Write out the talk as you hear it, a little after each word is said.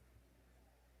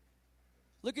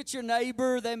Look at your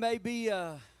neighbor. They may be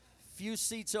a few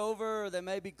seats over, or they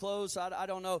may be close. I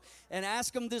don't know. And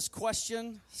ask them this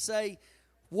question. Say,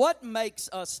 what makes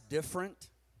us different?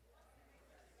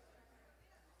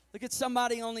 Look at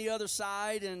somebody on the other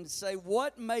side and say,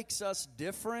 what makes us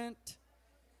different?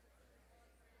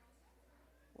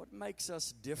 What makes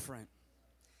us different?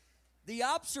 The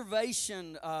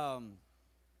observation,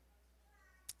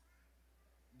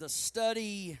 the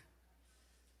study,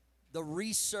 the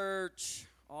research,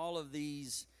 all of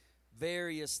these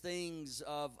various things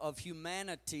of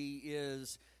humanity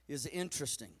is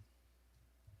interesting.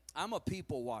 I'm a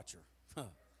people watcher.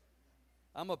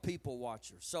 I'm a people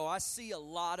watcher. So I see a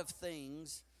lot of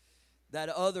things that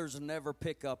others never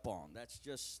pick up on.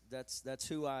 That's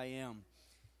who I am.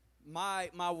 My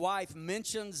wife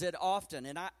mentions it often,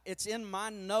 and it's in my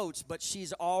notes, but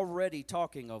she's already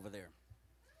talking over there.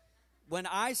 When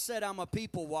I said I'm a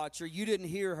people watcher, you didn't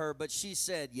hear her, but she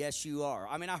said, "Yes, you are."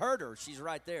 I mean, I heard her. She's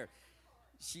right there.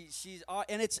 She's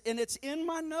and it's in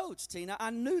my notes, Tina. I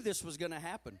knew this was going to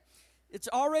happen. It's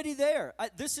already there.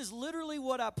 This is literally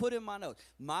what I put in my notes.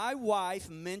 My wife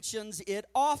mentions it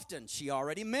often. She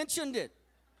already mentioned it.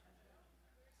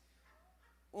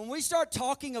 When we start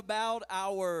talking about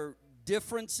our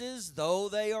differences, though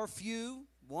they are few,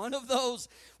 one of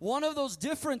those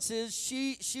differences,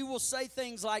 she will say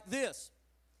things like this.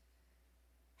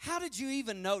 How did you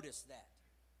even notice that?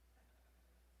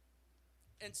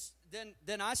 And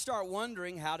then I start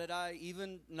wondering, how did I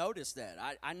even notice that?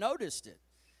 I noticed it.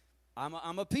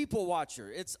 I'm a people watcher.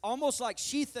 It's almost like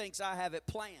she thinks I have it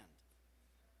planned,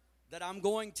 that I'm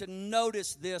going to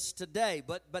notice this today,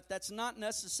 but that's not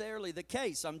necessarily the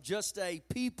case. I'm just a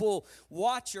people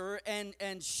watcher,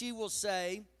 and she will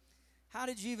say, how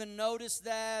did you even notice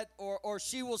that? Or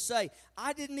she will say,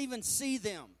 I didn't even see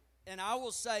them. And I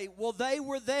will say, well, they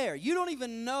were there. You don't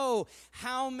even know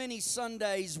how many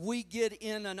Sundays we get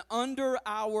in an under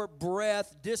our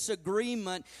breath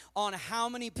disagreement on how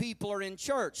many people are in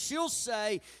church. She'll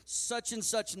say such and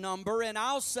such number, and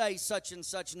I'll say such and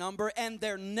such number, and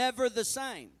they're never the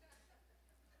same.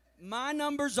 My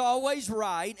number's always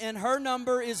right, and her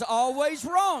number is always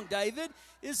wrong, David.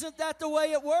 Isn't that the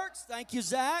way it works? Thank you,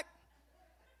 Zach.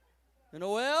 And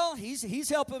well, he's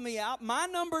helping me out. My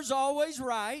number's always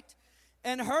right,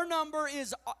 and her number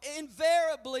is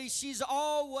invariably, she's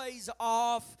always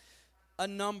off a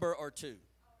number or two.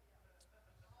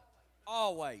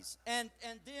 Always. And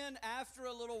then after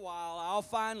a little while, I'll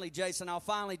finally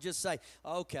just say,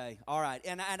 okay, all right.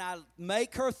 And I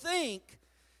make her think,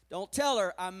 don't tell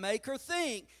her, I make her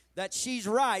think that she's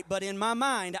right, but in my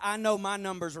mind, I know my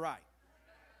number's right.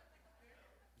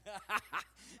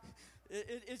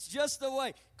 It's just the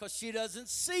way, because she doesn't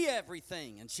see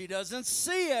everything, and she doesn't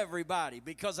see everybody,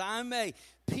 because I'm a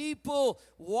people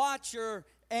watcher,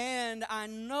 and I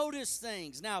notice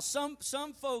things. Now, some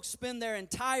folks spend their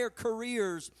entire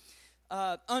careers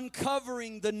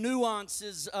uncovering the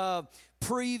nuances of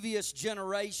previous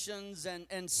generations,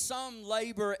 and some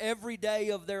labor every day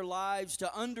of their lives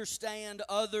to understand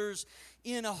others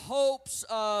in hopes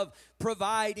of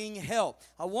providing help.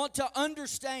 I want to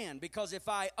understand, because if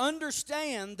I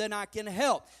understand, then I can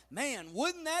help. Man,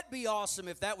 wouldn't that be awesome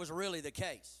if that was really the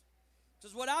case?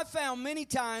 Because what I've found many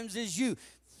times is you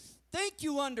think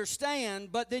you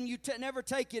understand, but then you never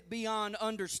take it beyond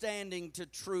understanding to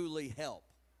truly help.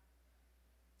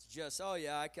 It's just, oh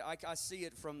yeah, I see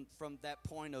it from that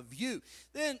point of view.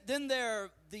 Then there are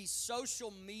these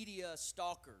social media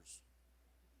stalkers.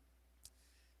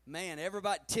 Man,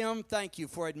 everybody, Tim, thank you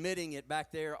for admitting it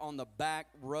back there on the back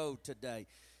row today.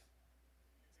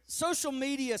 Social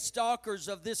media stalkers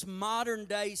of this modern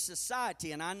day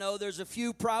society, and I know there's a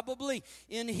few probably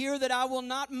in here that I will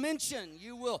not mention.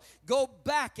 You will go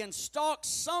back and stalk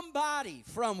somebody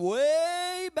from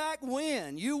way back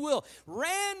when. You will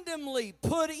randomly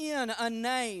put in a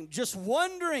name, just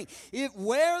wondering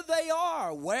where they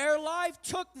are, where life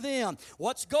took them,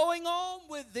 what's going on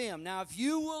with them. Now, if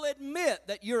you will admit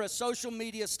that you're a social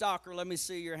media stalker, let me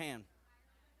see your hand.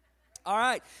 All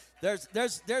right.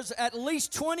 There's at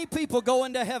least 20 people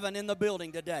going to heaven in the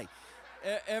building today.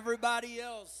 Everybody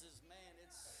else is, man,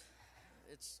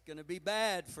 it's going to be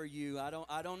bad for you. I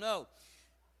don't know.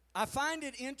 I find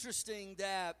it interesting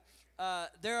that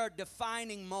there are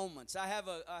defining moments. I have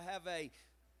a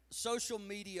social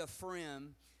media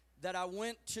friend that I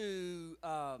went to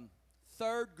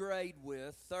third grade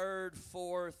with, third,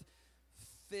 fourth,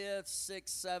 fifth,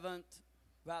 sixth, seventh,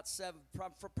 about seven,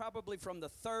 probably from the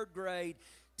third grade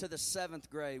to the seventh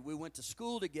grade. We went to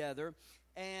school together,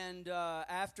 And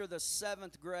after the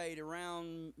 7th grade,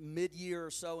 around mid-year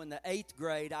or so in the 8th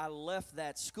grade, I left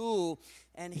that school,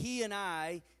 and he and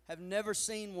I have never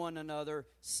seen one another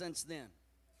since then.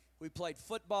 We played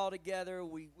football together.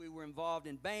 We were involved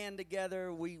in band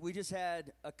together. We just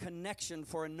had a connection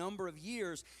for a number of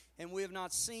years, and we have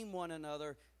not seen one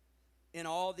another in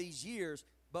all these years,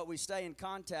 but we stay in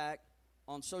contact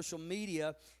on social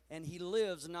media, and he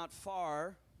lives not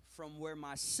far from where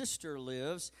my sister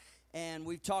lives. And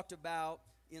we've talked about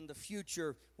in the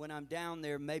future when I'm down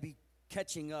there maybe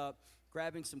catching up,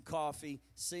 grabbing some coffee,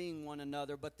 seeing one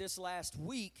another. But this last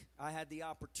week, I had the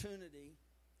opportunity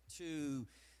to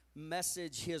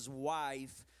message his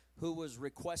wife, who was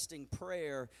requesting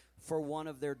prayer for one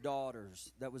of their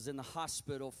daughters that was in the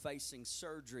hospital facing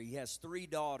surgery. He has 3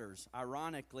 daughters.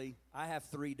 Ironically, I have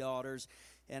 3 daughters.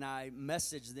 And I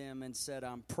messaged them and said,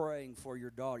 I'm praying for your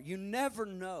daughter. You never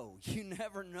know. You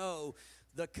never know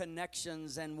the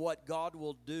connections and what God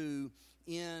will do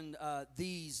in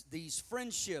these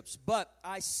friendships. But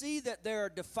I see that there are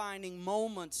defining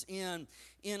moments in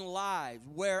life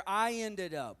where I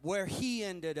ended up, where he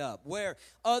ended up, where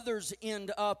others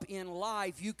end up in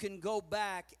life. You can go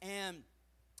back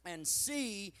and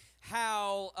see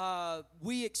how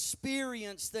we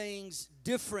experience things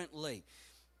differently.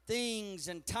 Things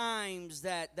and times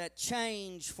that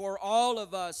change for all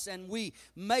of us, and we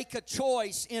make a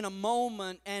choice in a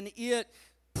moment, and it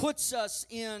puts us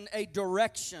in a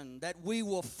direction that we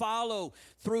will follow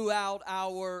throughout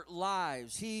our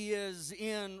lives. He is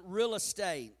in real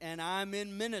estate, and I'm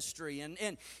in ministry,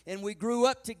 and we grew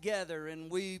up together, and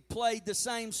we played the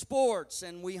same sports,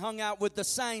 and we hung out with the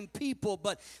same people.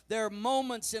 But there are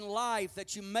moments in life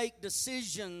that you make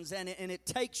decisions, and it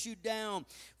takes you down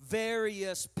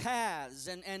various paths,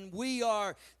 and we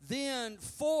are then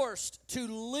forced to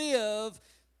live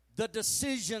the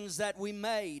decisions that we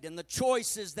made and the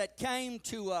choices that came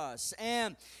to us.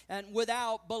 And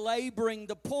without belaboring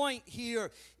the point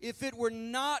here, if it were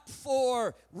not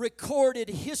for recorded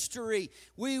history,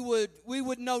 we would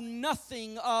know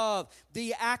nothing of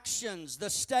the actions, the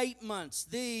statements,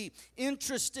 the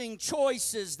interesting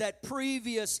choices that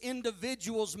previous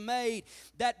individuals made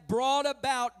that brought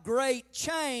about great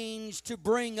change to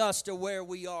bring us to where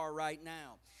we are right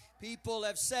now. People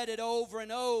have said it over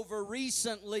and over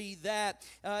recently that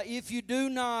if you do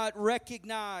not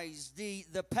recognize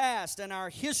the past and our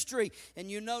history and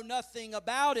you know nothing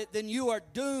about it, then you are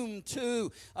doomed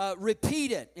to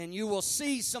repeat it, and you will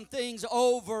see some things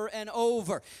over and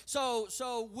over.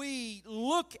 So we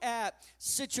look at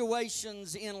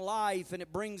situations in life, and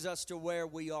it brings us to where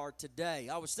we are today.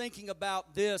 I was thinking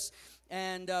about this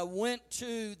and went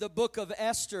to the book of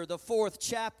Esther, the 4th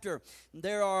chapter.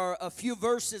 There are a few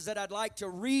verses that I'd like to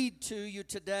read to you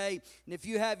today. And if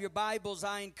you have your Bibles,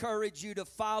 I encourage you to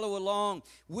follow along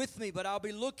with me. But I'll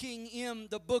be looking in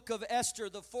the book of Esther,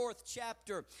 the 4th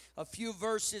chapter, a few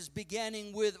verses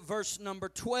beginning with verse number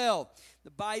 12.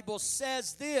 The Bible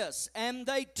says this, "And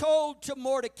they told to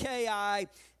Mordecai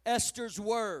Esther's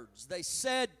words. They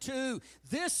said to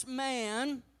this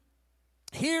man,"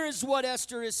 here is what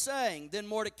Esther is saying. "Then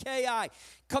Mordecai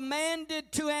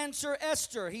commanded to answer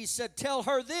Esther. He said, tell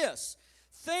her this,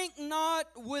 think not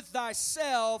with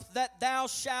thyself that thou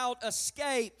shalt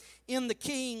escape in the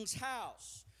king's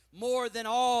house more than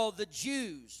all the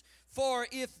Jews. For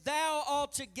if thou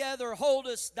altogether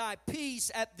holdest thy peace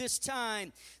at this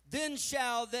time, then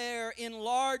shall their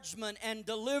enlargement and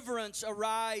deliverance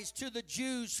arise to the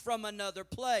Jews from another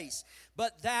place.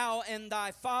 But thou and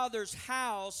thy father's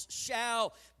house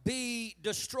shall be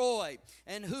destroyed.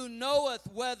 And who knoweth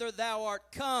whether thou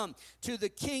art come to the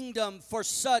kingdom for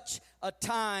such a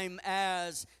time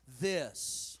as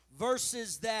this?"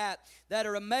 Verses that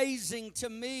are amazing to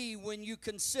me when you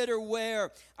consider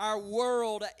where our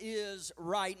world is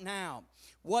right now.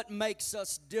 What makes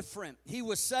us different? He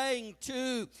was saying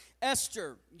to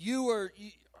Esther, you're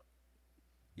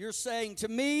saying to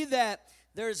me that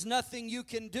there's nothing you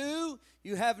can do.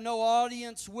 You have no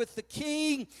audience with the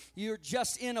king. You're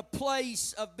just in a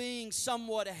place of being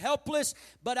somewhat helpless.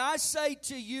 But I say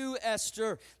to you,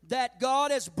 Esther, that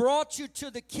God has brought you to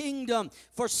the kingdom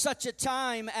for such a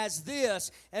time as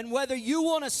this. And whether you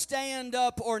want to stand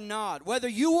up or not, whether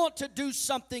you want to do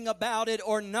something about it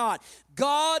or not,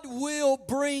 God will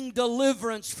bring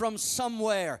deliverance from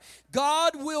somewhere.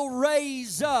 God will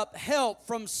raise up help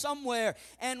from somewhere.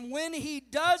 And when He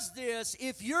does this,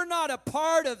 if you're not a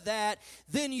part of that,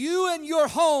 then you and your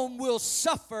home will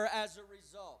suffer as a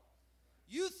result.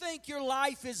 You think your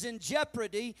life is in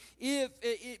jeopardy if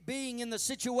it being in the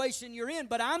situation you're in.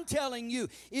 But I'm telling you,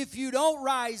 if you don't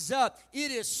rise up,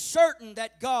 it is certain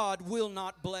that God will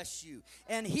not bless you.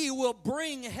 And He will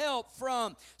bring help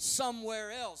from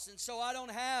somewhere else. And so I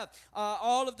don't have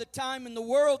all of the time in the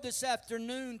world this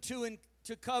afternoon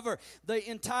to cover the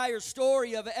entire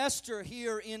story of Esther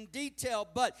here in detail.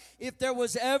 But if there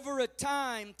was ever a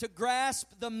time to grasp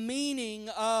the meaning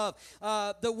of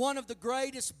one of the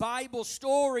greatest Bible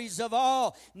stories of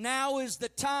all, now is the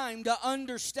time to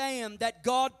understand that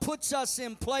God puts us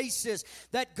in places,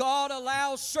 that God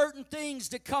allows certain things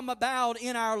to come about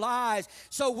in our lives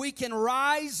so we can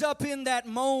rise up in that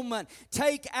moment,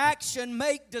 take action,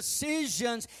 make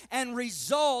decisions, and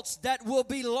results that will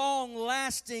be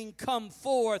long-lasting come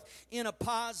forth in a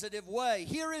positive way.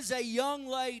 Here is a young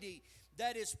lady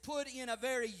that is put in a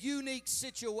very unique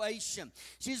situation.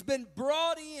 She's been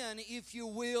brought in, if you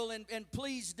will, and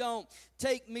please don't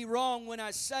take me wrong when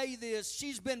I say this.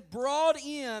 She's been brought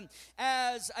in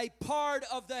as a part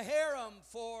of the harem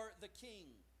for the king.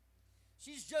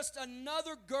 She's just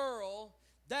another girl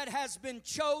that has been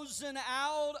chosen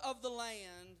out of the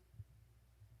land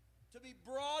to be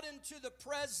brought into the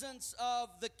presence of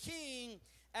the king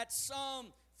at some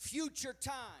future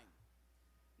time.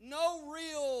 No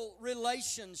real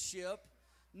relationship,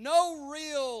 no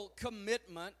real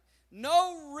commitment,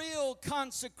 no real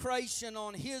consecration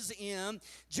on his end,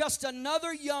 just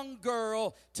another young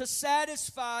girl to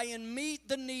satisfy and meet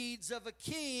the needs of a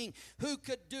king who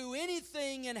could do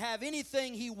anything and have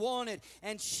anything he wanted.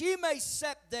 And she may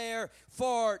sit there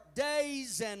for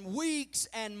days and weeks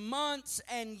and months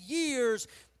and years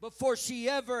before she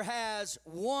ever has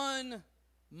one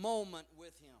moment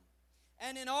with him.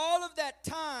 And in all of that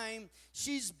time,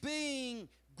 she's being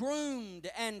groomed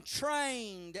and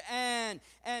trained and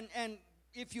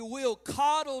if you will,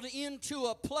 coddled into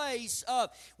a place of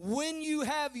when you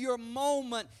have your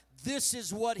moment, this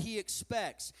is what he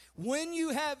expects. When you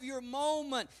have your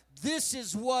moment, this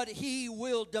is what he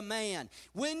will demand.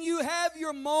 When you have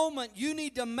your moment, you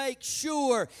need to make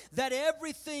sure that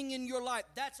everything in your life,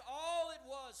 that's all it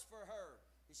was for her.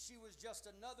 She was just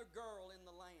another girl in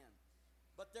the land.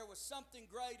 But there was something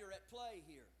greater at play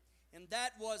here. And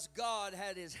that was God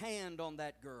had his hand on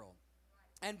that girl.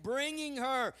 And bringing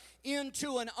her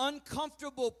into an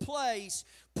uncomfortable place,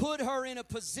 put her in a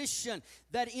position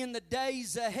that in the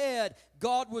days ahead,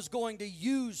 God was going to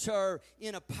use her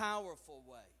in a powerful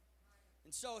way.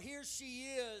 And so here she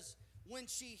is when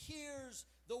she hears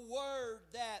the word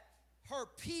that her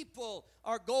people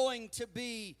are going to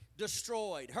be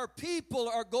destroyed. Her people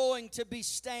are going to be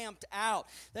stamped out.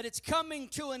 That it's coming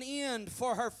to an end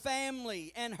for her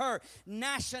family and her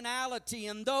nationality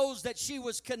and those that she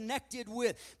was connected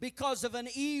with because of an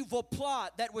evil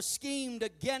plot that was schemed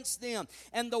against them.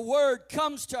 And the word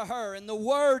comes to her, and the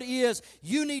word is,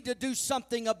 you need to do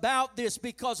something about this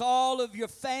because all of your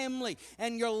family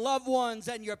and your loved ones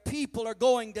and your people are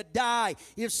going to die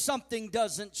if something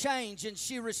doesn't change. And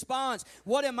she responds,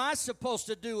 what am I supposed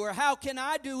to do, or how can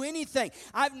I do anything?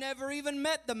 I've never even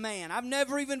met the man. I've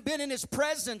never even been in his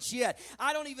presence yet.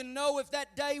 I don't even know if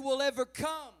that day will ever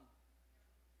come.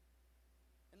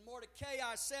 And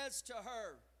Mordecai says to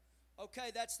her,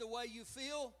 okay, that's the way you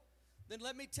feel? Then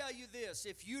let me tell you this.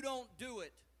 If you don't do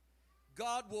it,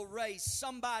 God will raise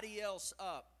somebody else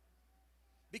up.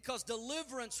 Because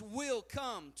deliverance will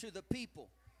come to the people.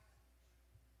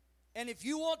 And if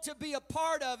you want to be a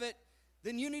part of it,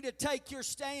 then you need to take your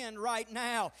stand right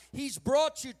now. He's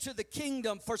brought you to the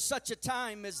kingdom for such a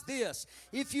time as this.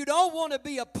 If you don't want to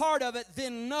be a part of it,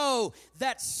 then know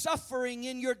that suffering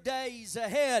in your days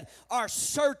ahead are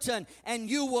certain,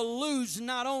 and you will lose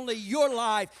not only your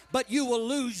life, but you will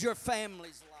lose your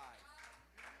family's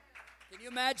life. Can you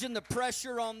imagine the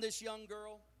pressure on this young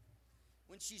girl?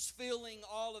 When she's feeling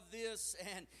all of this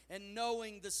and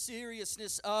knowing the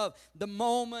seriousness of the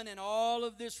moment and all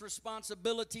of this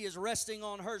responsibility is resting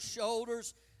on her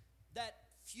shoulders, that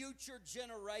future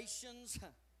generations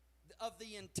of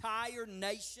the entire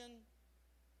nation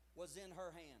was in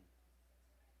her hand.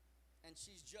 And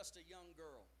she's just a young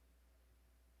girl.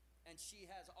 And she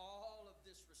has all of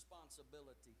this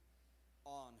responsibility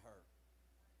on her.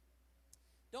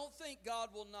 Don't think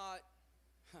God will not,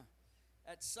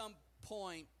 at some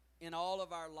point in all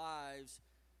of our lives,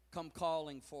 come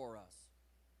calling for us.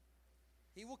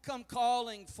 He will come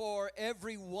calling for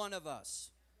every one of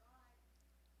us.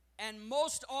 And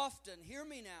most often, hear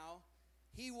me now,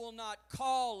 He will not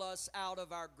call us out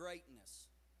of our greatness.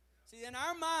 See, in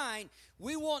our mind,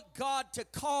 we want God to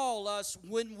call us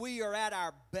when we are at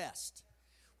our best.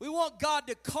 We want God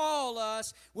to call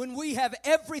us when we have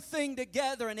everything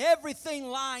together and everything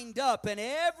lined up and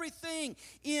everything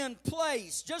in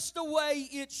place just the way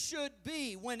it should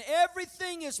be. When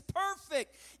everything is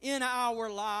perfect in our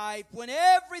life, when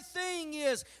everything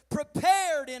is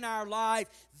prepared in our life,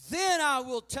 then I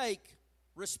will take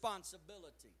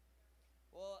responsibility.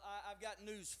 Well, I've got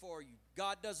news for you.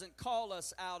 God doesn't call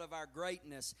us out of our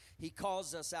greatness. He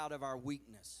calls us out of our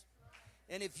weakness.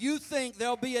 And if you think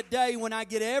there'll be a day when I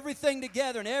get everything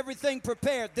together and everything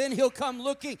prepared, then He'll come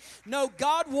looking. No,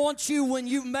 God wants you when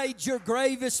you've made your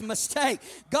gravest mistake.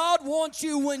 God wants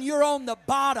you when you're on the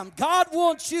bottom. God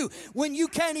wants you when you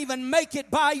can't even make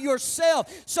it by yourself.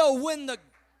 So when the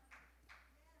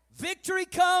victory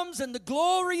comes and the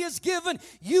glory is given,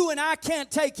 you and I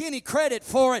can't take any credit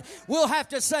for it. We'll have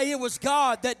to say it was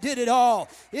God that did it all.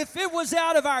 If it was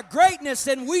out of our greatness,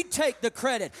 then we'd take the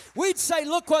credit. We'd say,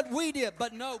 look what we did.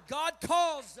 But no, God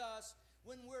calls us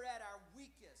when we're at our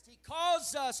weakest. He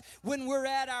calls us when we're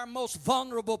at our most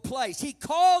vulnerable place. He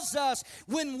calls us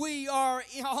when we are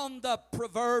on the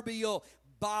proverbial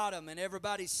bottom. And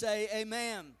everybody say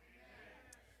amen.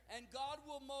 And God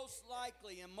will most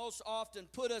likely and most often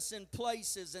put us in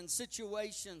places and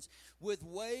situations with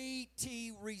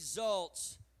weighty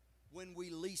results when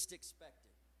we least expect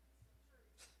it.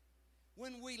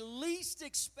 When we least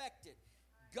expect it,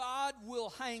 God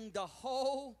will hang the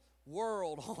whole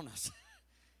world on us.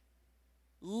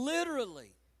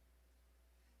 Literally.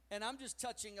 And I'm just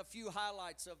touching a few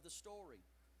highlights of the story.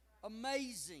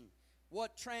 Amazing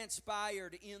what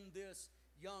transpired in this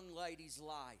young lady's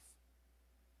life.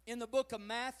 In the book of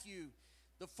Matthew,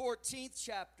 the 14th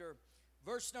chapter,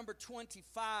 verse number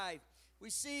 25, we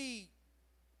see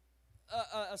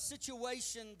a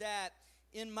situation that,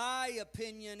 in my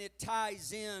opinion, it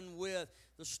ties in with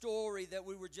the story that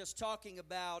we were just talking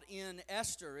about in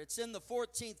Esther. It's in the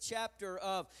 14th chapter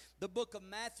of the book of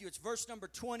Matthew. It's verse number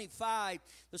 25.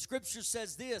 The scripture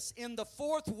says this: in the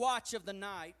fourth watch of the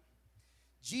night,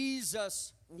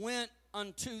 Jesus went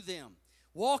unto them,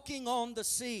 walking on the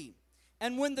sea.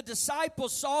 And when the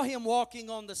disciples saw him walking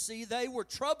on the sea, they were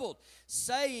troubled,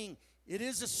 saying, it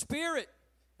is a spirit.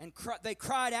 And they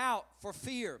cried out for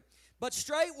fear. But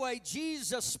straightway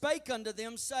Jesus spake unto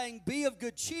them, saying, be of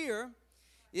good cheer,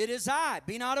 it is I,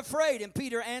 be not afraid. And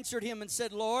Peter answered him and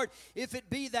said, Lord, if it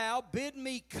be thou, bid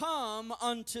me come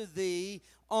unto thee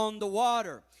on the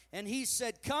water. And he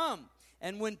said, come.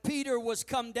 And when Peter was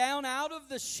come down out of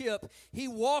the ship, he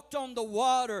walked on the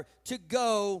water to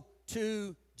go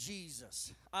to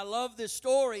Jesus. I love this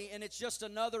story, and it's just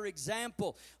another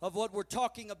example of what we're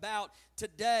talking about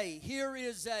today. Here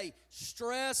is a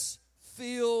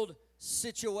stress-filled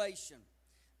situation.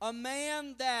 A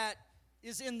man that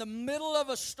is in the middle of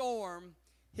a storm,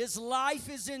 his life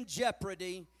is in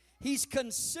jeopardy, he's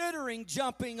considering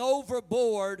jumping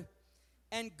overboard,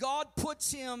 and God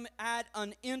puts him at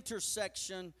an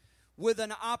intersection with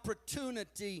an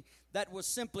opportunity that was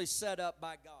simply set up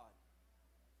by God.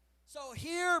 So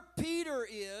here Peter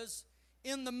is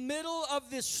in the middle of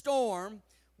this storm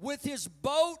with his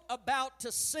boat about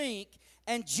to sink,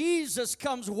 and Jesus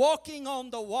comes walking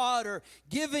on the water,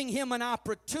 giving him an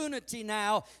opportunity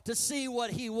now to see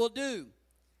what he will do.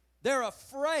 They're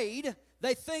afraid.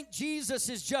 They think Jesus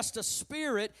is just a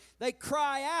spirit. They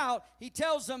cry out. He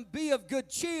tells them, be of good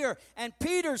cheer. And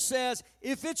Peter says,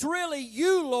 if it's really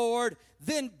you, Lord,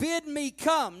 then bid me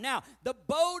come. Now, the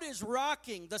boat is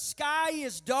rocking. The sky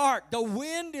is dark. The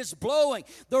wind is blowing.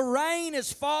 The rain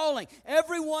is falling.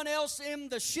 Everyone else in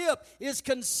the ship is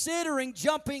considering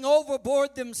jumping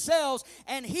overboard themselves.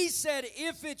 And he said,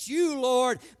 if it's you,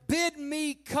 Lord, bid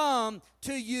me come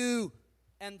to you.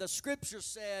 And the scripture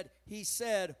said, he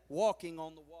said, walking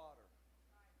on the water.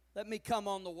 Let me come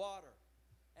on the water.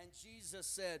 And Jesus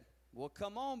said, well,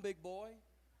 come on, big boy.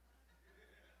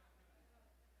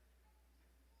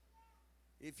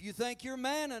 If you think you're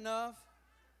man enough,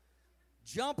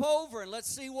 jump over and let's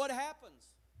see what happens.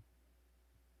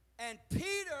 And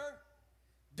Peter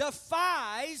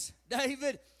defies,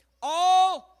 David,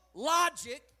 all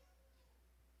logic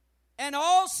and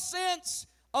all sense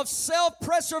of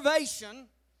self-preservation.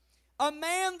 A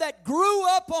man that grew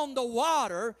up on the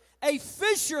water, a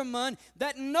fisherman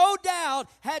that no doubt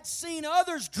had seen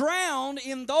others drown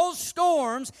in those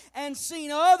storms and seen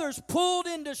others pulled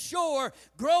into shore,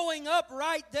 growing up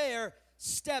right there,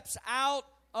 steps out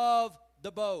of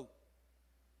the boat.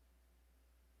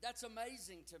 That's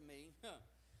amazing to me,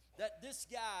 that this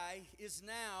guy is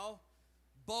now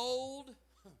bold.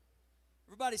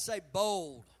 Everybody say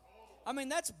bold. I mean,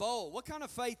 that's bold. What kind of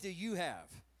faith do you have?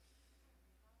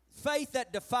 Faith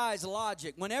that defies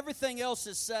logic. When everything else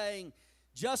is saying,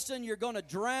 Justin, you're going to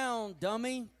drown,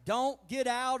 dummy. Don't get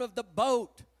out of the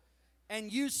boat.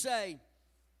 And you say,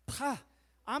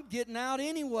 I'm getting out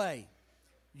anyway.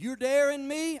 You're daring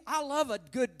me? I love a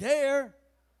good dare.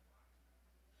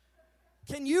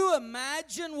 Can you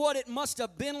imagine what it must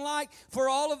have been like for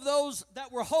all of those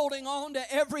that were holding on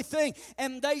to everything,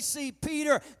 and they see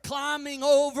Peter climbing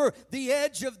over the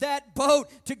edge of that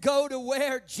boat to go to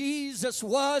where Jesus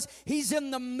was? He's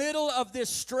in the middle of this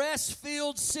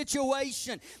stress-filled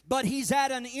situation, but he's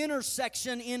at an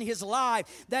intersection in his life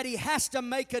that he has to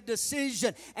make a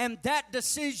decision, and that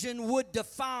decision would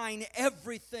define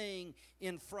everything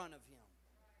in front of him.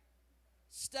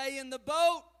 Stay in the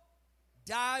boat.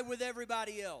 Die with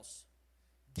everybody else.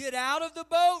 Get out of the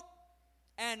boat,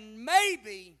 and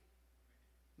maybe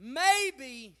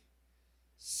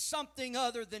something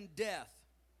other than death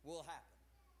will happen.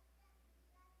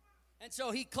 And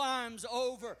so he climbs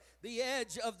over the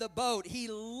edge of the boat. He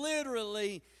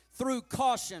literally threw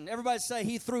caution. Everybody say,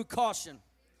 he threw caution.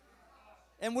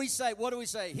 And we say, what do we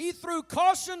say? He threw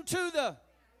caution to the...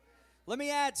 Let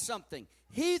me add something.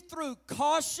 He threw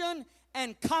caution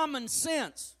and common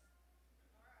sense.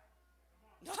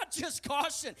 Not just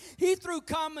caution. He threw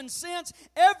common sense,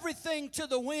 everything to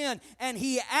the wind, and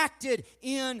he acted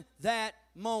in that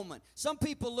moment. Some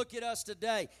people look at us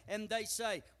today and they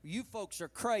say, you folks are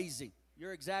crazy.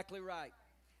 You're exactly right.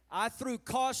 I threw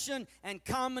caution and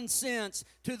common sense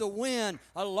to the wind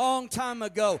a long time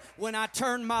ago when I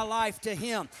turned my life to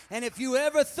Him. And if you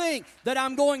ever think that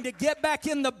I'm going to get back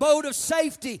in the boat of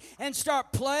safety and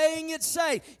start playing it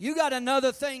safe, you got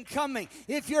another thing coming.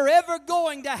 If you're ever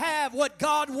going to have what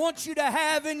God wants you to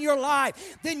have in your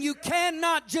life, then you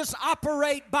cannot just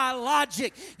operate by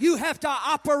logic. You have to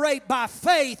operate by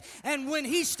faith. And when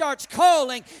He starts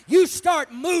calling, you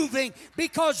start moving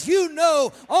because you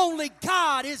know only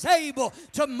God is able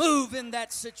to move in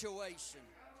that situation.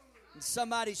 And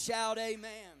somebody shout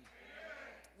amen.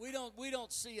 We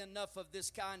don't see enough of this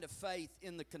kind of faith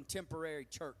in the contemporary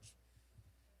church.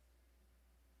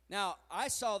 Now, I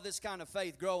saw this kind of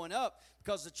faith growing up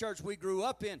because the church we grew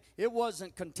up in, it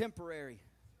wasn't contemporary.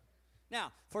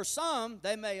 Now, for some,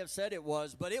 they may have said it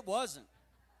was, but it wasn't.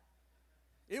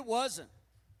 It wasn't.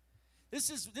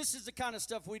 This is the kind of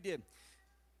stuff we did.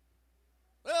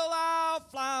 Well, I'll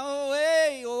fly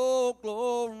away, oh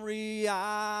glory,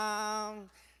 I'll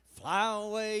fly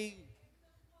away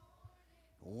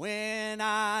when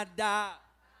I die.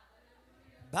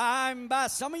 By and by,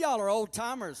 some of y'all are old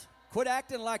timers. Quit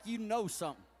acting like you know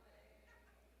something.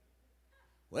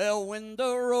 Well, when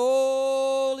the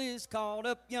roll is called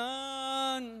up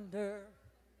yonder,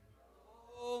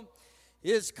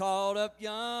 is called up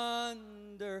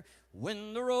yonder,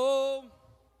 when the roll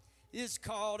is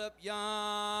called up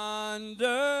yonder,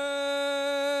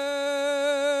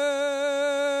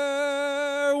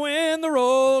 when the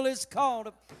roll is called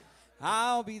up,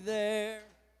 I'll be there.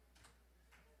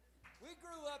 We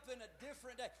grew up in a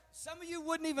different day. Some of you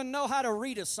wouldn't even know how to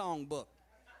read a songbook.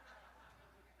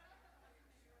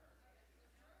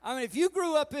 I mean, if you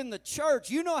grew up in the church,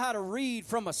 you know how to read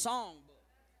from a songbook.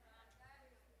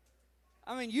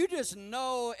 I mean, you just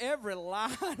know every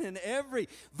line and every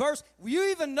verse. You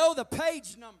even know the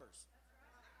page numbers.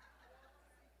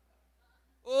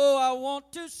 Oh, I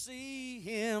want to see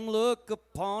Him, look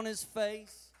upon His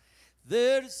face,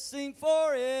 there to sing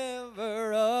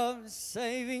forever of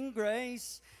saving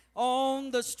grace. On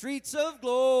the streets of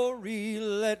glory,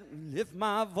 let me lift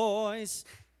my voice.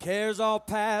 Cares all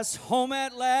past, home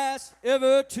at last,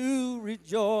 ever to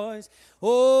rejoice.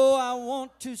 Oh, I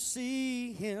want to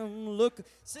see Him look.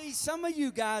 See, some of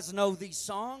you guys know these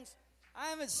songs. I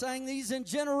haven't sang these in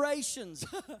generations.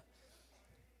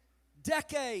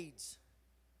 Decades.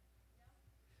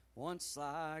 Once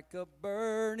like a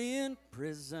burning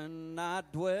prison I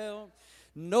dwelt.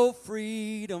 No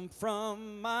freedom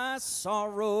from my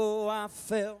sorrow I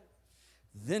felt.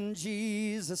 Then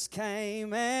Jesus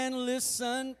came and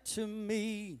listened to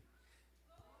me.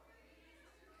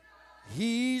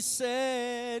 He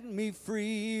set me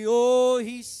free. Oh,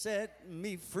 He set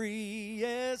me free.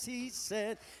 Yes, He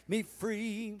set me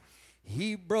free.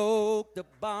 He broke the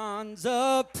bonds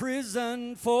of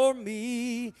prison for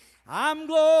me. I'm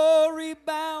glory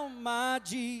bound, my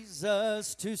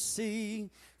Jesus to see.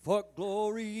 For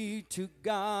glory to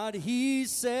God, He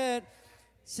said.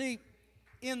 See,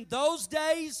 in those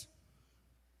days,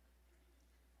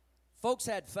 folks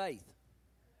had faith.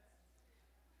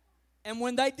 And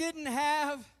when they didn't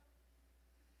have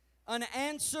an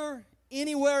answer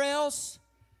anywhere else,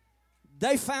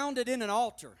 they found it in an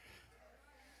altar.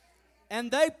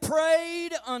 And they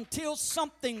prayed until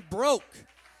something broke.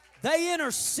 They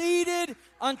interceded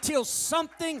until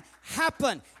something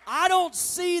happened. I don't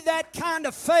see that kind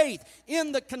of faith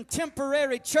in the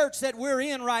contemporary church that we're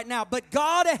in right now. But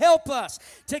God help us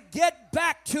to get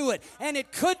back to it. And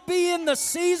it could be in the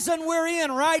season we're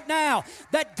in right now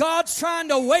that God's trying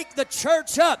to wake the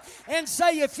church up and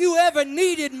say, if you ever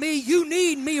needed me, you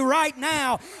need me right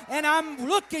now. And I'm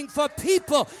looking for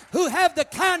people who have the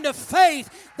kind of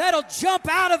faith that'll jump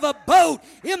out of a boat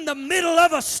in the middle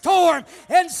of a storm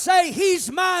and say,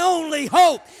 He's my only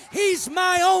hope. He's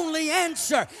my only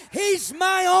answer. He's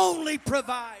my only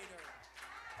provider.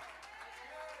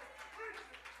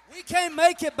 We can't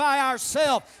make it by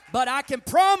ourselves, but I can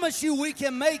promise you we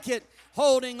can make it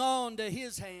holding on to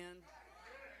His hand.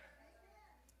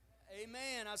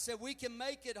 Amen. I said we can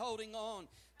make it holding on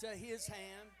to His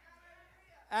hand.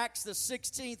 Acts the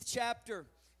 16th chapter.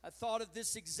 I thought of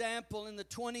this example in the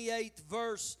 28th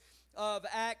verse of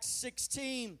Acts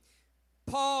 16.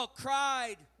 Paul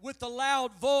cried with a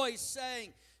loud voice,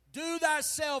 saying, Do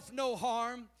thyself no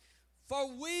harm, for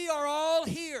we are all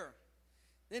here.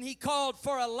 Then he called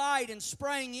for a light and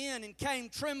sprang in and came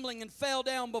trembling and fell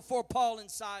down before Paul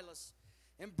and Silas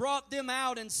and brought them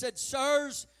out and said,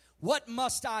 Sirs, what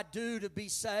must I do to be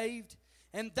saved?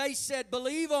 And they said,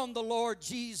 Believe on the Lord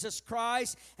Jesus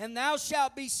Christ, and thou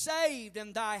shalt be saved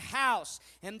in thy house.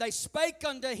 And they spake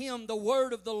unto him the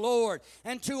word of the Lord,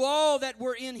 and to all that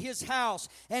were in his house.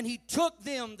 And he took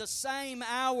them the same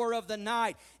hour of the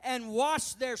night, and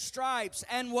washed their stripes,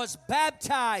 and was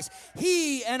baptized,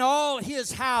 he and all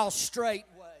his house straightway.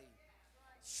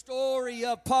 Story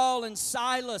of Paul and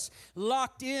Silas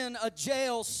locked in a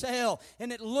jail cell,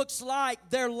 and it looks like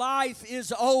their life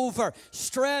is over.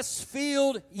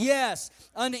 Stress-filled, yes.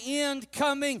 An end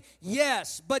coming,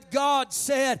 yes. But God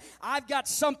said, I've got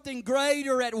something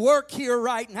greater at work here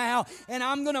right now, and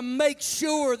I'm going to make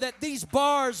sure that these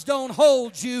bars don't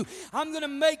hold you. I'm going to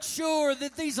make sure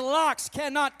that these locks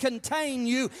cannot contain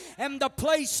you. And the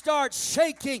place starts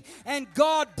shaking, and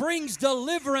God brings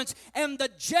deliverance, and the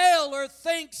jailer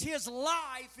thinks his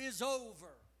life is over.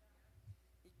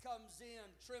 He comes in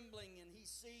trembling, and he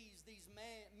sees these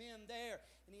men there,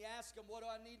 and he asks them, what do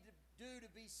I need to do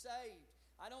to be saved?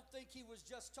 I don't think he was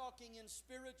just talking in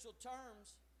spiritual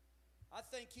terms. I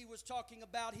think he was talking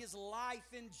about his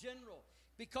life in general,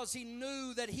 because he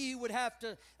knew that he would have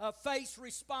to face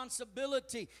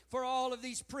responsibility for all of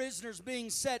these prisoners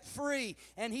being set free.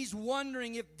 And he's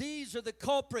wondering if these are the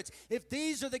culprits, if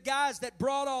these are the guys that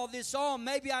brought all this on,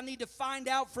 maybe I need to find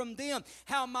out from them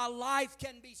how my life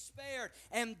can be spared.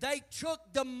 And they took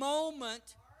the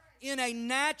moment in a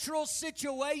natural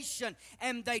situation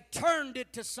and they turned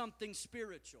it to something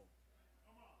spiritual.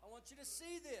 I want you to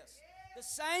see this. The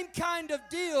same kind of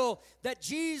deal that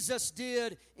Jesus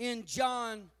did in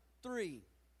John 3.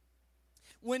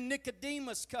 When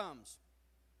Nicodemus comes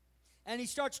and he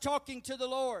starts talking to the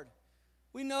Lord.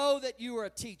 We know that you are a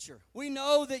teacher. We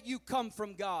know that you come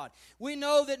from God. We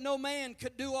know that no man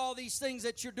could do all these things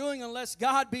that you're doing unless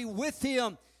God be with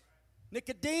him.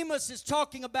 Nicodemus is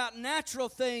talking about natural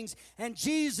things, and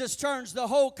Jesus turns the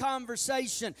whole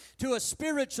conversation to a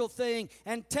spiritual thing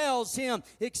and tells him,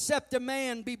 except a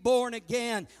man be born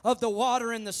again of the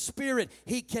water and the Spirit,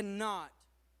 he cannot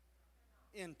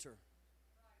enter.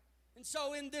 And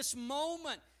so in this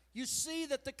moment, you see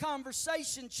that the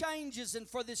conversation changes, and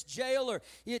for this jailer,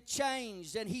 it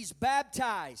changed, and he's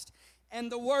baptized. And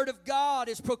the word of God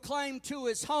is proclaimed to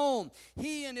his home.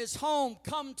 He and his home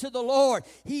come to the Lord.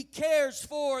 He cares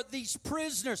for these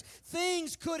prisoners.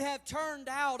 Things could have turned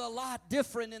out a lot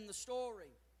different in the story.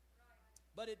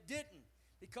 But it didn't.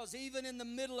 Because even in the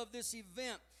middle of this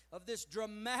event, of this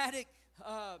dramatic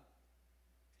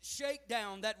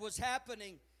shakedown that was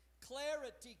happening,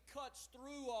 clarity cuts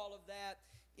through all of that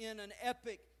in an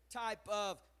epic type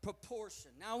of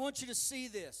proportion. Now I want you to see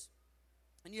this.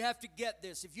 And you have to get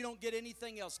this. If you don't get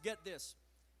anything else, get this.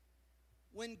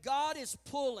 When God is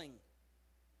pulling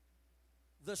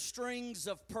the strings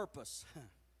of purpose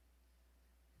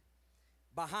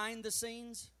behind the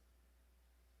scenes,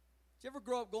 did you ever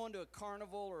grow up going to a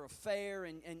carnival or a fair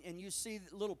and you see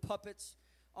little puppets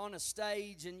on a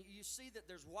stage and you see that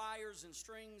there's wires and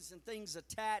strings and things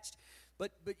attached, but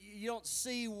you don't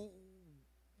see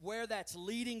where that's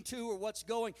leading to or what's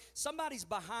going. Somebody's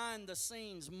behind the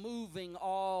scenes moving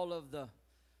all of the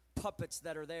puppets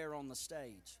that are there on the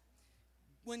stage.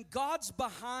 When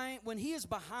He is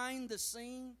behind the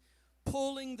scene,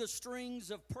 pulling the strings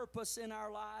of purpose in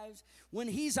our lives, when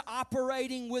He's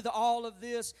operating with all of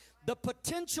this, the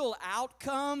potential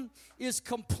outcome is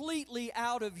completely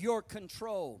out of your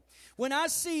control. When I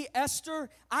see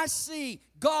Esther, I see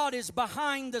God is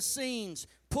behind the scenes,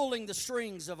 pulling the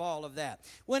strings of all of that.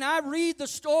 When I read the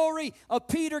story of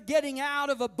Peter getting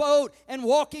out of a boat and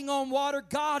walking on water,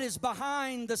 God is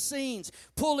behind the scenes,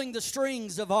 pulling the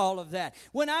strings of all of that.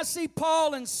 When I see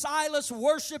Paul and Silas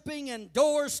worshiping and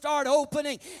doors start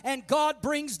opening and God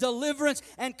brings deliverance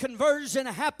and conversion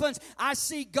happens, I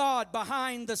see God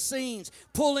behind the scenes,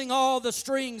 pulling all the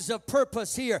strings of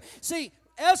purpose here. See,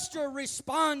 Esther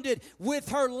responded with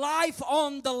her life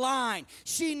on the line.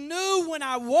 She knew, when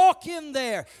I walk in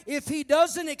there, if he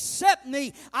doesn't accept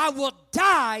me, I will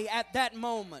die at that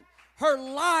moment. Her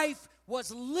life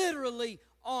was literally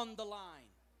on the line.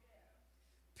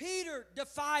 Peter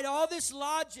defied all this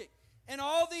logic and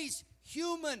all these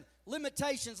human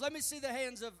limitations. Let me see the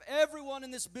hands of everyone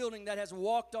in this building that has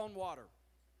walked on water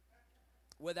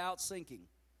without sinking.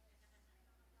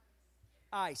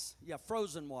 Ice,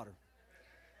 frozen water.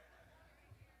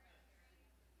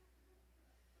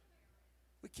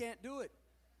 We can't do it.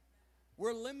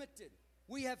 We're limited.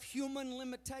 We have human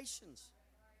limitations.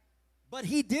 But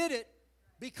he did it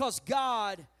because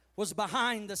God was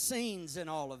behind the scenes in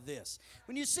all of this.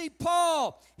 When you see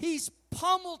Paul, he's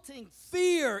pummeling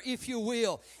fear, if you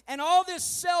will, and all this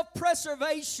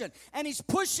self-preservation, and he's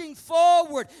pushing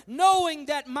forward, knowing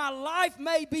that my life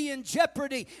may be in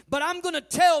jeopardy, but I'm going to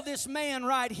tell this man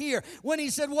right here. When he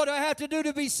said, what do I have to do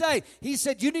to be saved? He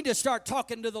said, you need to start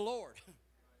talking to the Lord.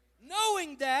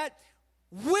 Knowing that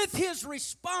with his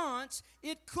response,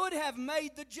 it could have made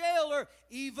the jailer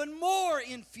even more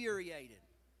infuriated.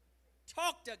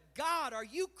 Talk to God. Are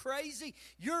you crazy?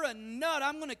 You're a nut.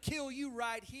 I'm going to kill you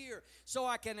right here so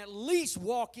I can at least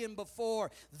walk in before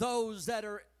those that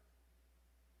are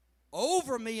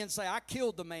over me and say, I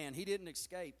killed the man. He didn't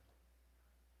escape.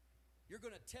 You're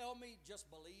going to tell me just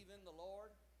believe in the Lord?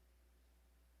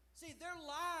 See, their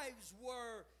lives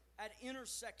were at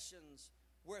intersections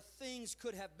where things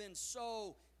could have been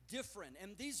so different.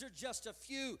 And these are just a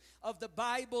few of the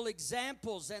Bible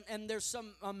examples. And there's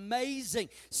some amazing,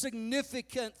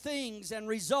 significant things and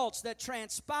results that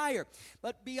transpire.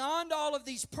 But beyond all of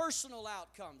these personal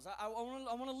outcomes, I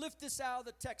want to lift this out of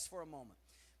the text for a moment.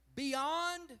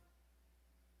 Beyond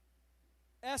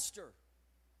Esther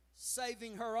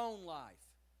saving her own life,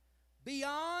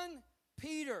 beyond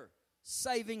Peter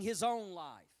saving his own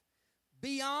life,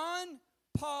 beyond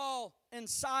Paul and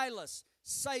Silas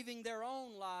saving their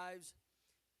own lives,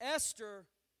 Esther,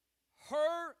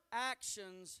 her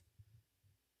actions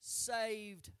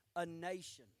saved a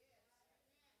nation.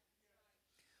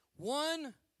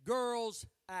 One girl's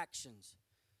actions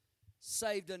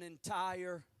saved an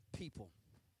entire people.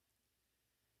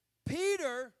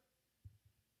 Peter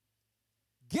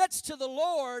gets to the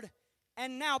Lord,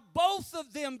 and now both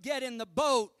of them get in the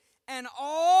boat, and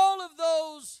all of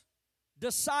those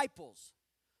disciples,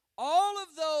 all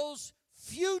of those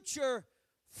future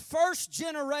first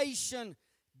generation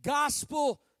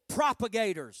gospel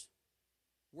propagators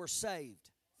were saved.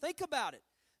 Think about it.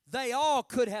 They all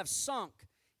could have sunk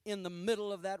in the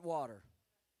middle of that water.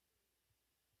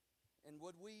 And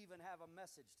would we even have a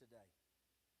message today?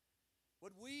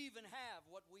 Would we even have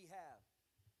what we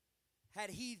have had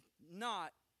he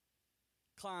not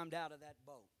climbed out of that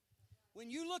boat? When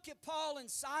you look at Paul and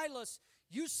Silas,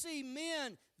 you see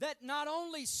men that not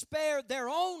only spared their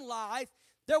own life,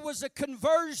 there was a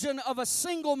conversion of a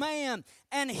single man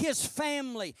and his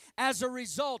family as a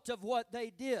result of what they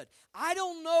did. I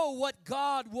don't know what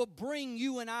God will bring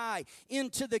you and I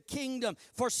into the kingdom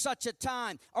for such a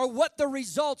time, or what the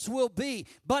results will be,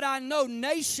 but I know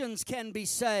nations can be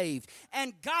saved,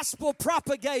 and gospel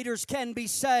propagators can be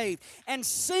saved, and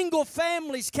single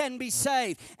families can be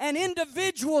saved, and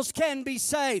individuals can be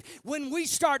saved when we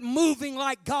start moving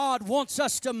like God wants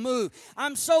us to move.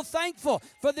 I'm so thankful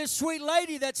for this sweet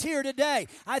lady that's here today.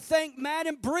 I thank Matt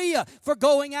and Bria for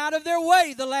going out of their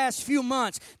way the last few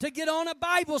months to get on a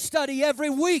Bible study every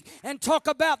week and talk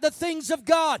about the things of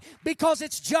God, because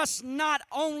it's just not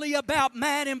only about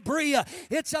Matt and Bria.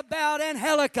 It's about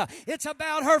Angelica. It's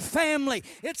about her family.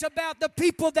 It's about the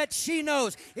people that she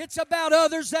knows. It's about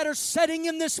others that are sitting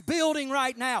in this building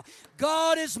right now.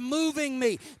 God is moving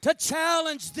me to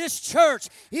challenge this church.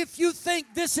 If you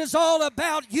think this is all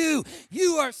about you,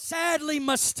 you are sadly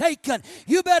mistaken.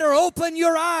 You better open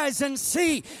your eyes and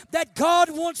see that God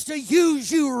wants to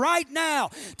use you right now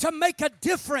to make a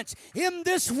difference in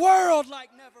this world like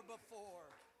never before.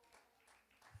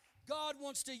 God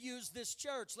wants to use this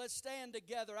church. Let's stand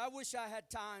together. I wish I had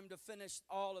time to finish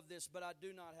all of this, but I do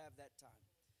not have that time.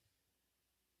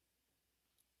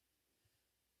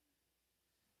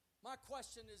 My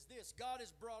question is this: God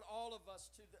has brought all of us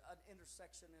to an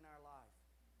intersection in our life.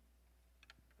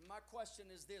 And my question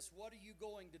is this: what are you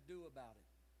going to do about it?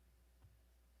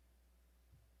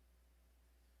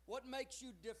 What makes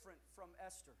you different from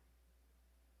Esther?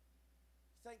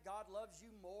 You think God loves you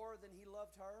more than He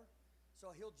loved her,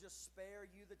 so He'll just spare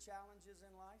you the challenges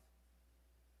in life?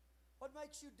 What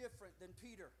makes you different than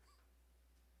Peter?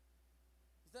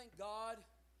 You think God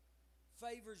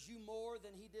favors you more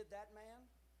than He did that man,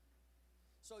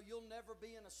 so you'll never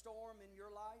be in a storm in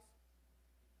your life?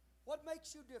 What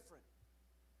makes you different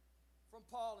from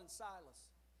Paul and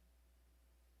Silas?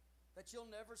 That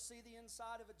you'll never see the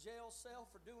inside of a jail cell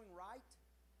for doing right?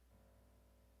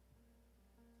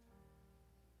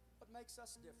 What makes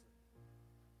us different?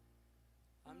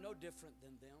 I'm no different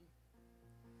than them.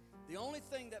 The only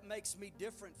thing that makes me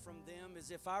different from them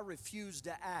is if I refuse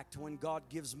to act when God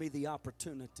gives me the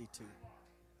opportunity to.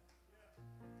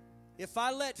 If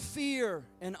I let fear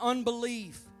and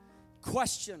unbelief,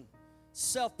 question,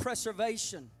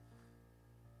 self-preservation,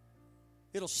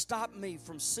 it'll stop me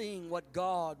from seeing what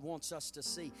God wants us to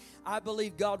see. I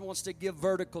believe God wants to give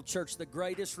Vertical Church the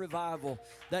greatest revival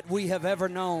that we have ever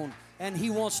known. And He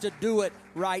wants to do it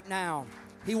right now.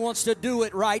 He wants to do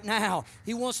it right now.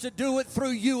 He wants to do it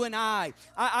through you and I.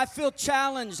 I feel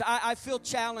challenged. I feel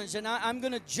challenged. And I'm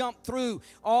going to jump through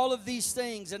all of these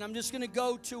things. And I'm just going to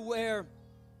go to where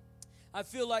I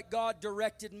feel like God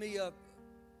directed me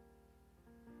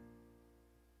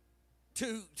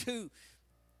to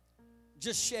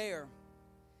just share.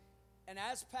 And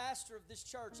as pastor of this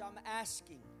church,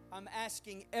 I'm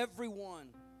asking everyone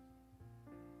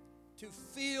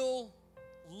to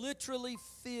literally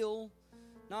feel,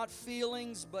 not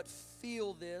feelings, but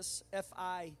feel this,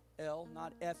 F-I-L,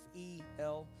 not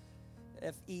F-E-L,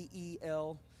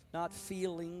 F-E-E-L, not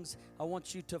feelings. I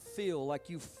want you to feel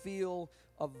like you feel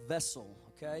a vessel,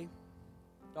 okay?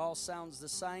 It all sounds the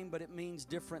same, but it means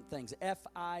different things.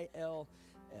 F-I-L-L.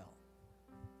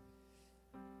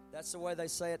 That's the way they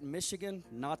say it in Michigan,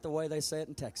 not the way they say it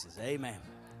in Texas. Amen.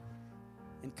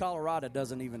 In Colorado,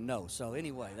 doesn't even know. So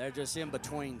anyway, they're just in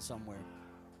between somewhere.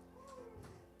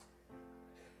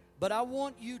 But I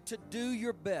want you to do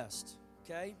your best,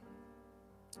 okay,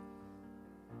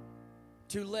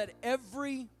 to let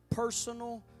every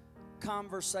personal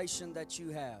conversation that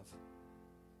you have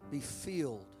be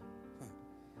filled.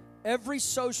 Every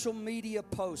social media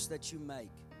post that you make,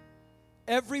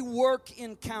 every work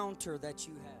encounter that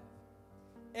you have,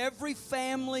 every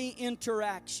family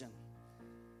interaction,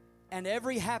 and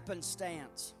every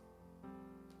happenstance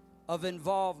of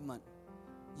involvement,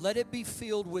 let it be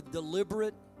filled with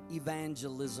deliberate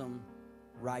evangelism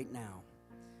right now.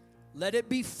 Let it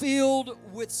be filled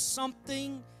with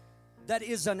something that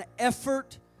is an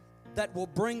effort that will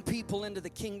bring people into the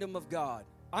kingdom of God.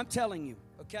 I'm telling you,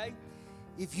 okay?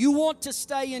 If you want to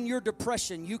stay in your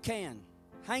depression, you can.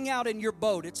 Hang out in your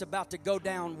boat. It's about to go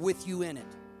down with you in it.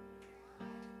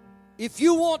 If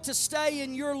you want to stay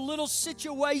in your little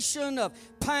situation of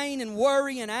pain and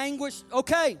worry and anguish,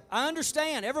 okay, I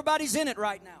understand. Everybody's in it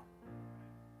right now.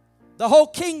 The whole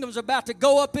kingdom's about to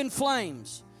go up in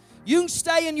flames. You can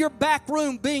stay in your back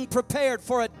room being prepared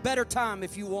for a better time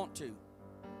if you want to.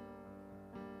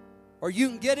 Or you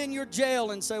can get in your jail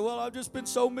and say, well, I've just been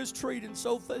so mistreated,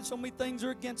 so many things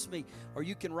are against me. Or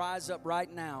you can rise up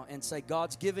right now and say,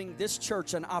 God's giving this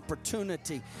church an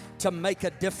opportunity to make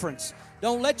a difference.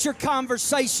 Don't let your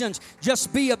conversations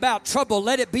just be about trouble.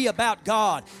 Let it be about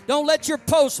God. Don't let your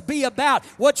posts be about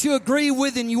what you agree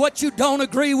with and what you don't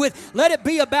agree with. Let it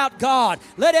be about God.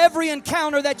 Let every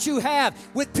encounter that you have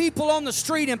with people on the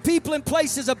street and people in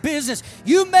places of business,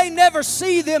 you may never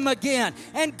see them again.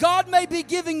 And God may be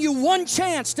giving you one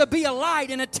chance to be a light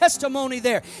and a testimony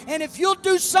there. And if you'll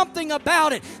do something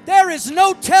about it, there is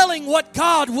no telling what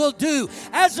God will do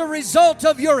as a result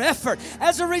of your effort,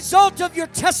 as a result of your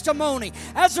testimony,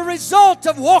 as a result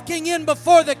of walking in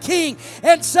before the King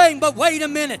and saying, but wait a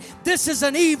minute, this is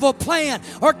an evil plan.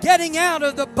 Or getting out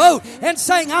of the boat and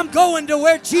saying, I'm going to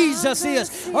where Jesus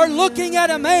is. Or looking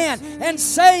at a man and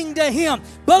saying to him,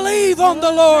 believe on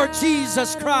the Lord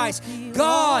Jesus Christ.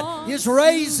 God is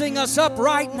raising us up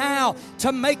right now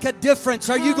to make a difference.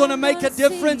 Are you going to make a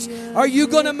difference? Are you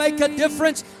going to make a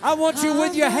difference? I want you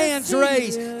with your hands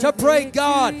raised to pray,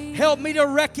 God, help me to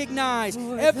recognize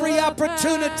every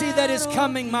opportunity that is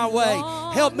coming my way.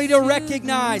 Help me to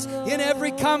recognize in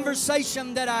every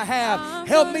conversation that I have.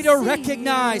 Help me to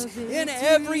recognize in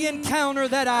every encounter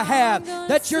that I have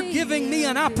that you're giving me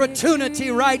an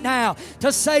opportunity right now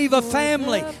to save a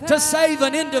family, to save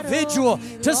an individual,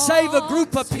 to save a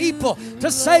group of people, to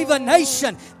save a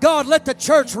nation. God, let the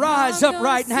church rise up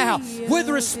right now with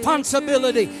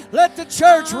responsibility. Let the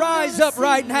church rise up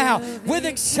right now with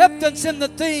acceptance in the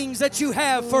things that you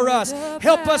have for us.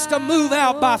 Help us to move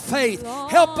out by faith.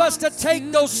 Help us to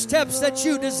take those steps that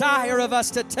you desire of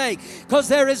us to take, because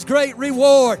there is great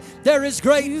reward. There is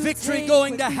great victory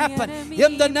going to happen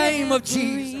in the name of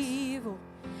Jesus.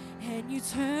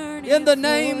 In the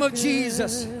name of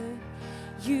Jesus.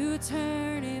 You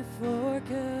turn it for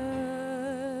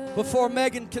good. Before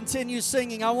Megan continues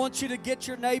singing, I want you to get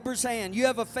your neighbor's hand. You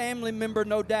have a family member,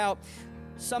 no doubt.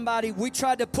 Somebody, we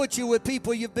tried to put you with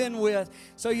people you've been with,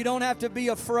 so you don't have to be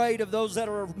afraid of those that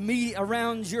are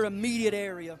around your immediate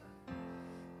area.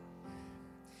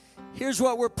 Here's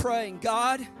what we're praying.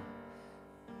 God,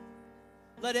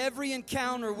 let every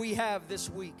encounter we have this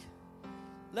week,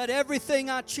 let everything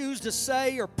I choose to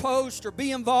say or post or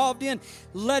be involved in,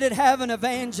 let it have an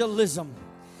evangelism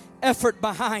effort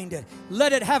behind it.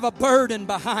 Let it have a burden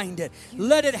behind it.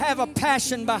 Let it have a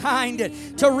passion behind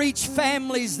it to reach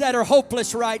families that are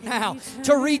hopeless right now,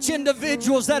 to reach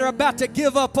individuals that are about to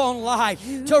give up on life,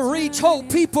 to reach whole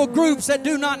people groups that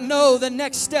do not know the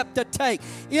next step to take.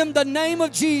 In the name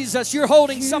of Jesus, you're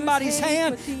holding somebody's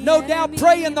hand. No doubt,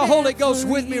 pray in the Holy Ghost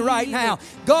with me right now.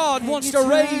 God wants to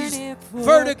raise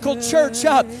Vertical Church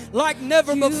up like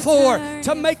never before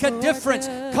to make a difference.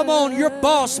 Come on, your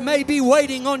boss may be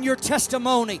waiting on your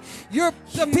testimony.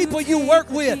 The people you work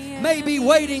with may be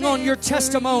waiting on your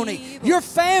testimony. Your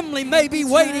family may be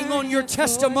waiting on your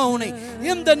testimony.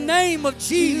 In the name of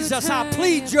Jesus, I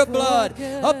plead your blood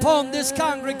upon this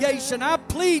congregation. I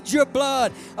plead your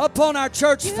blood upon our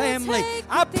church family.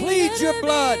 I plead your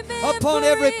blood upon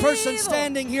every person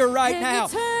standing here right now.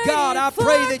 God, I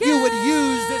pray that you would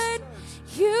use this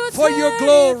for your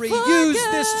glory. Use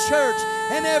this church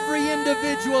and every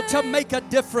individual to make a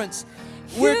difference.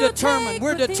 We're determined.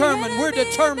 We're determined. We're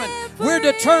determined. We're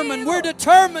determined. We're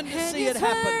determined to see it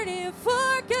happen.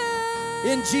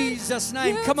 In Jesus'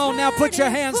 name. Come on now, put your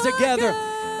hands together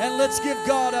and let's give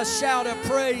God a shout of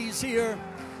praise here.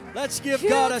 Let's give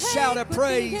God a shout of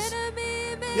praise.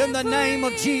 In the name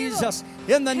of Jesus.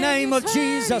 In the name of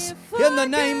Jesus. In the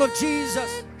name of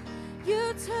Jesus.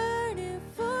 You turn it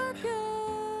for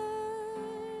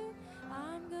good.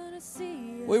 I'm gonna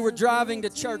see. We were driving to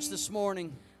church this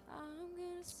morning.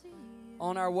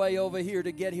 On our way over here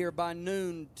to get here by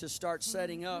noon to start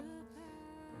setting up.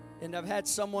 And I've had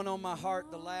someone on my heart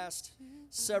the last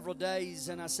several days,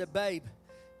 and I said, babe,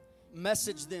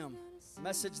 message them.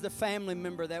 Message the family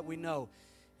member that we know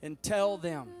and tell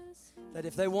them that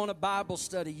if they want a Bible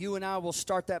study, you and I will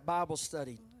start that Bible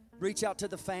study. Reach out to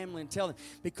the family and tell them,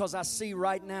 because I see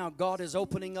right now God is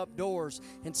opening up doors,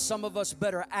 and some of us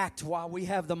better act while we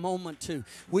have the moment to.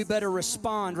 We better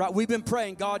respond, right? We've been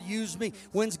praying, God, use me.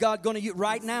 When's God going to use?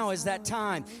 Right now is that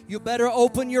time. You better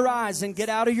open your eyes and get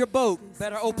out of your boat.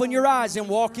 Better open your eyes and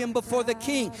walk in before the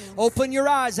King. Open your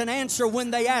eyes and answer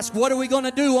when they ask, what are we going to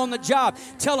do on the job?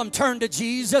 Tell them, turn to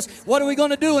Jesus. What are we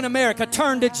going to do in America?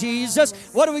 Turn to Jesus.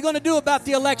 What are we going to do about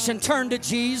the election? Turn to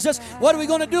Jesus. What are we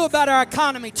going to do about our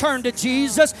economy? Turn to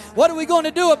Jesus. What are we going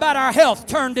to do about our health?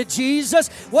 Turn to Jesus.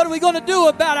 What are we going to do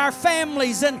about our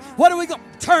families? And what are we going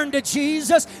to turn to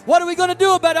Jesus? What are we going to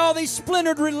do about all these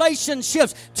splintered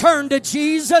relationships? Turn to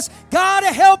Jesus. God,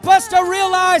 help us to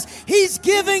realize He's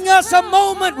giving us a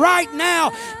moment right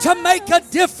now to make a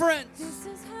difference.